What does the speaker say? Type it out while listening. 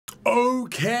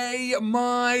Okay,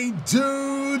 my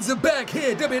dudes, back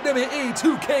here, WWE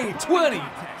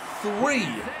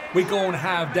 2K23. We gonna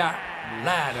have that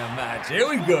ladder match. Here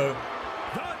we go.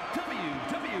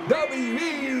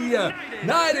 WWE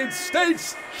United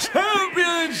States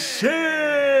Championship.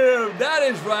 That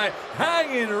is right,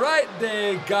 hanging right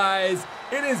there, guys.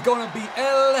 It is gonna be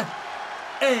LA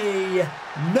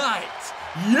Knight.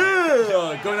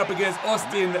 Yeah, going up against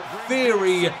Austin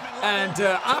Theory, and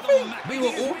I think we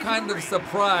were all kind of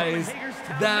surprised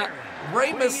that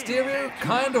Rey Mysterio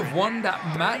kind of won that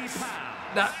match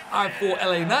that I thought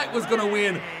LA Knight was going to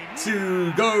win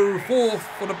to go forth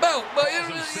for the belt. But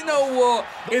you know what?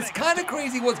 It's kind of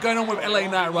crazy what's going on with LA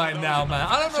Knight right now, man.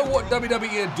 I don't know what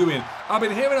WWE are doing. I've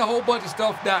been hearing a whole bunch of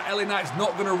stuff that LA Knight's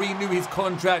not going to renew his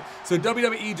contract, so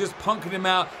WWE just punking him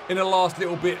out in the last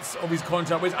little bits of his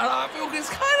contract, which I feel is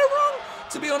kind of wrong,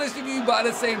 to be honest with you. But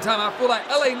at the same time, I feel like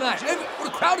LA Knight,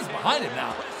 the crowd is behind him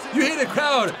now. You hear the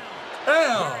crowd.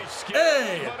 LA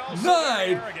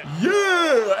Knight,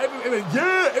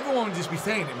 yeah, everyone would just be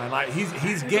saying it, man. Like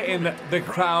he's getting the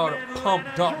crowd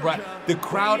pumped up, right? The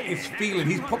crowd is feeling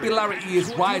his popularity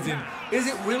is rising. Is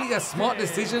it really a smart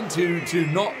decision to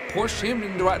not push him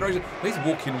in the right direction? He's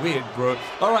walking weird, bro.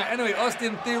 All right, anyway,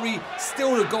 Austin Theory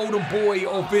still the golden boy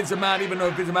of Vince McMahon, even though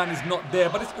Vince McMahon is not there,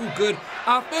 but it's all good.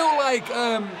 I feel like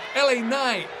LA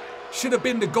Knight should have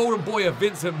been the golden boy of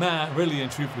Vince McMahon, really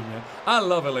and truthfully, man. I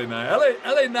love LA Knight.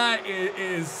 LA Knight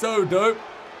is so dope.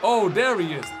 Oh, there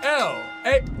he is.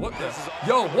 What the?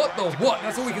 Yo, what the what?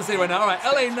 That's all we can say right now. All right,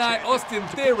 LA Knight, Austin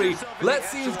Theory. Let's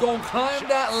see who's going to climb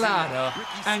that ladder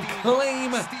and claim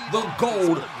the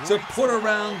gold to put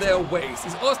around their waist.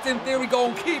 Is Austin Theory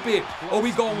going to keep it, or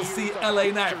we going to see LA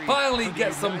Knight finally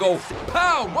get some gold?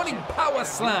 Pow! Running power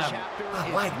slam. I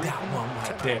like that one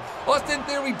right there. Austin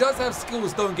Theory does have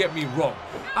skills, don't get me wrong.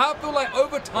 I feel like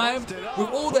over time, with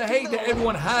all the hate that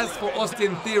everyone has for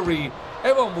Austin Theory,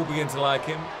 everyone will begin to like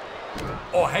him.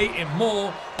 Or hate him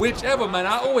more, whichever, man.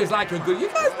 I always like a good. You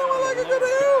guys know I like a good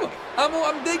heel.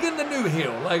 I'm digging the new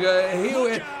heel, like a heel.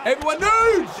 Everyone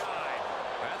knows.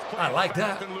 I like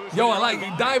that. Yo, I like you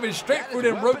diving straight through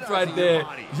them ropes right there.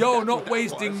 Yo, not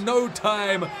wasting no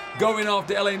time going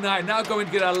after LA Knight. Now going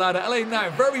to get that ladder. LA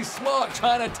Knight, very smart,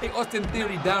 trying to take Austin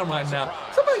Theory down right now.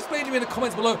 Somebody explain to me in the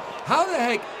comments below, how the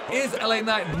heck is LA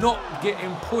Knight not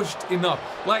getting pushed enough?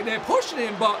 Like, they're pushing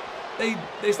him, but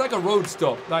it's like a road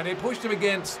stop. Like, they pushed him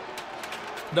against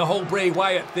the whole Bray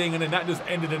Wyatt thing, and then that just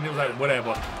ended, and it was like,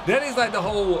 whatever. Then he's like the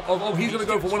whole, oh, he's going to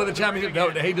go for one of the championships. No,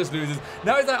 he just loses.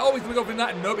 Now he's like, oh, he's going to go for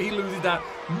that. Nope, he loses that.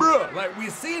 Bruh, like, we've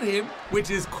seen him,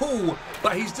 which is cool,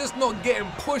 but he's just not getting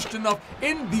pushed enough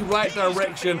in the right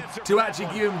direction to actually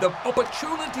give him the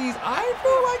opportunities I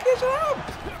feel like he should have.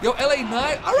 Yo, LA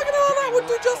Knight, I reckon LA Knight would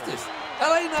do justice.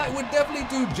 LA Knight would definitely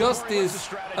do justice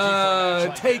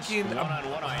taking... do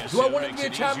I want him to be a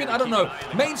champion? I don't know.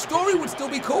 Main story would still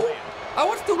be cool. I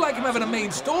would still like him having a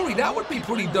main story. That would be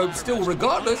pretty dope still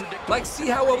regardless. Like, see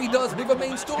how well he does with a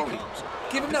main story.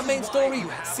 Give him that main story.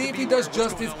 See if he does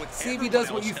justice. See if he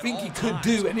does what you think he could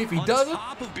do. And if he doesn't,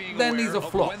 then he's a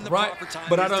flop, right?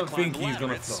 But I don't think he's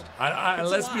going to flop.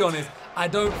 Let's be honest. I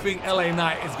don't think LA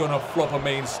Knight is going to flop a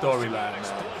main storyline.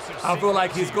 I feel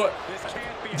like he's got...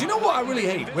 Do you know what I really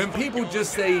hate? When people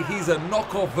just say he's a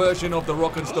knockoff version of The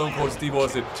Rock and Stone Cold Steve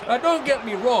Austin. Now, don't get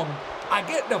me wrong. I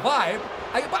get the vibe,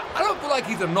 but I don't feel like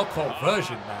he's a knockoff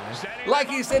version, man. Like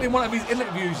he said in one of his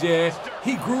interviews, yeah,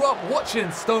 he grew up watching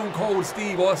Stone Cold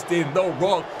Steve Austin, The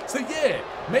Rock. So yeah,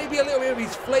 maybe a little bit of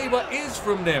his flavor is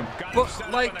from them. But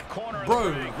like,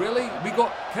 bro, really? We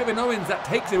got Kevin Owens that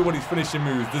takes everybody's finishing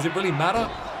moves. Does it really matter?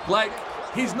 Like,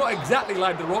 he's not exactly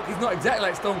like The Rock. He's not exactly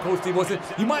like Stone Cold Steve Austin.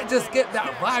 You might just get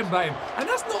that vibe by him. And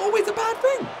that's not always a bad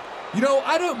thing. You know,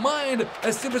 I don't mind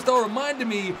a superstar reminding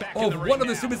me of one of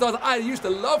the superstars I used to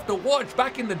love to watch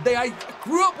back in the day. I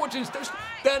grew up watching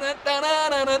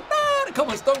come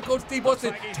on, Stone Cold Steve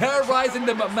Austin terrorizing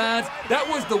the McMahons. That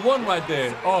was the one right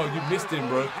there. Oh, you missed him,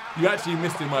 bro. You actually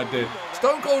missed him right there.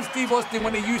 Stone Cold Steve Austin,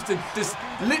 when he used to just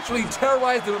literally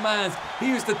terrorize the McMahons, he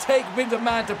used to take Vince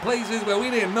McMahon to places where we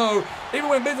didn't know. Even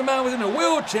when Vince McMahon was in a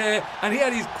wheelchair and he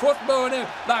had his crossbow and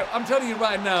everything. Like, I'm telling you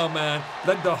right now, man,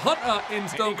 that the hunter in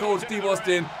Stone Cold Steve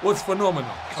Austin was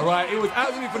phenomenal. All right, it was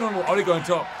absolutely phenomenal. Oh, they going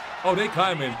top. Oh, they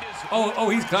climbing. Oh,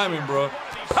 he's climbing, bro.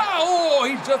 Pow! Oh,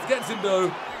 he just gets him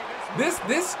though.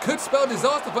 This could spell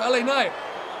disaster for LA Knight.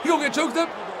 He gonna get choked up?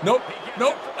 Nope.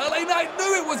 LA Knight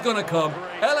knew it was gonna come.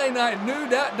 LA Knight knew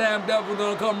that damn devil was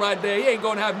gonna come right there. He ain't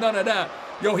gonna have none of that.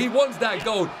 Yo, he wants that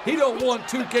gold. He don't want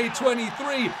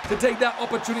 2K23 to take that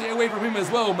opportunity away from him as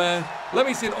well, man. Let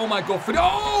me see it. Oh my God.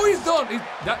 Oh, he's done.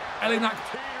 That LA Knight.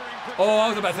 Oh, I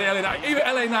was about to say LA Knight. Even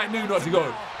LA Knight knew not to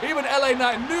go. Even LA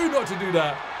Knight knew not to do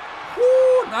that.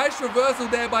 Woo, nice reversal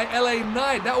there by LA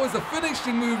Knight. That was a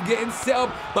finishing move getting set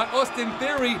up by Austin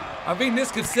Theory. I think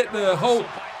this could set the whole...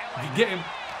 Get him.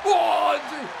 Oh,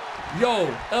 yo,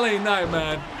 LA Knight,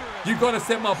 man. You gotta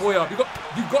set my boy up.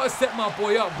 You gotta set my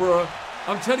boy up, bro.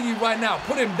 I'm telling you right now,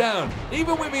 put him down.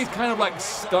 Even with his kind of like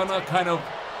stunner kind of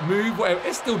move, whatever,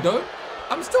 it's still dope.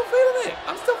 I'm still feeling it.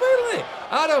 I'm still feeling it.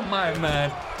 I don't mind,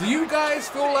 man. Do you guys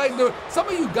feel like some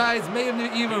of you guys may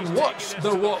have even watched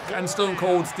The Rock and Stone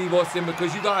Cold Steve Austin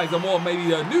because you guys are more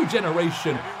maybe a new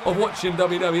generation of watching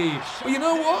WWE. But you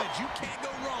know what?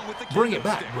 Bring it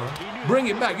back, bro. Bring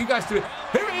it back. You guys do it.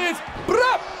 Here it is.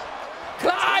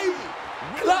 Climb.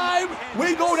 Climb.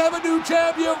 We're going to have a new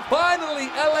champion. Finally,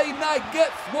 LA Knight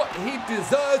gets what he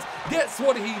deserves, gets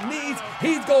what he needs.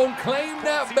 He's going to claim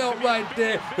that belt right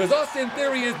there because Austin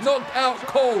Theory is knocked out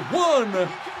cold. 1 and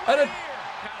a...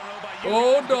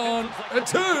 Hold on. A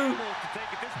 2.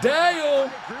 Damn.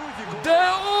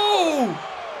 Damn. Oh.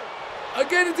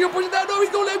 Again, is he going to push it down? No, he's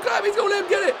going to let him climb. He's going to let him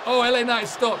get it. Oh, LA Knight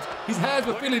stopped. His hands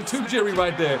were feeling too jittery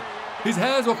right there. His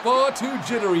hands were far too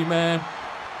jittery, man.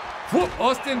 Whoop,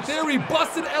 Austin Theory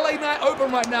busted LA Knight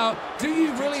open right now. Do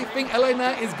you really think LA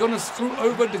Knight is going to screw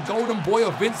over the golden boy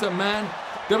of Vince McMahon?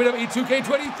 WWE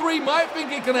 2K23 might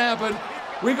think it can happen.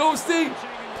 We gonna see.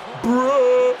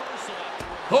 Bruh.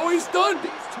 Oh, he's stunned.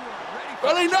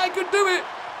 LA Knight could do it.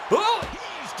 Oh,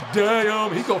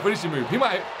 damn. He's got a finishing move. He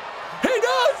might. He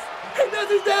does. He does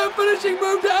his damn finishing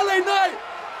move to LA Knight.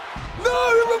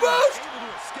 No, he reversed.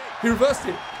 He reversed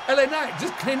it. LA Knight,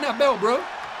 just claim that belt, bro.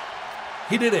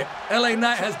 He did it. LA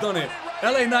Knight has done it.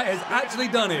 LA Knight has actually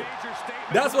done it.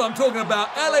 That's what I'm talking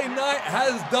about. LA Knight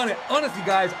has done it. Honestly,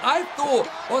 guys, I thought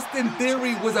Austin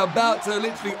Theory was about to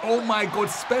literally, oh my God,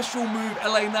 special move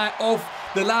LA Knight off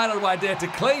the ladder right there to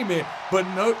claim it. But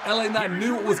no, LA Knight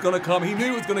knew what was going to come. He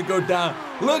knew it was going to go down.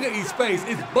 Look at his face.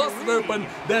 It's busted open.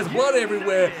 There's blood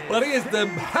everywhere. But he is the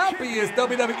happiest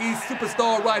WWE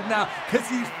superstar right now because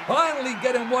he's finally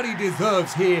getting what he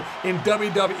deserves here in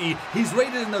WWE. He's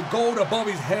rated in the gold above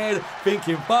his head,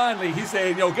 thinking finally, he's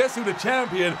saying, yo, guess who the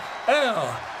champion?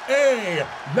 LA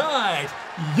Knight.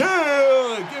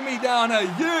 Yeah! Give me down a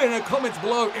yeah in the comments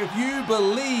below if you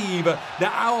believe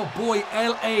that our boy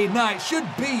LA Knight should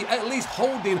be at least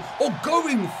holding or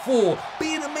going for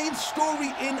being the main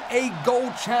story in a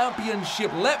gold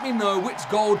championship. Let me know which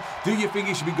gold do you think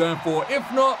he should be going for.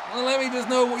 If not, let me just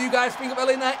know what you guys think of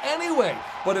LA Knight anyway.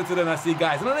 But until then, I see you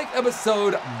guys in the next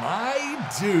episode, my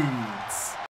dudes.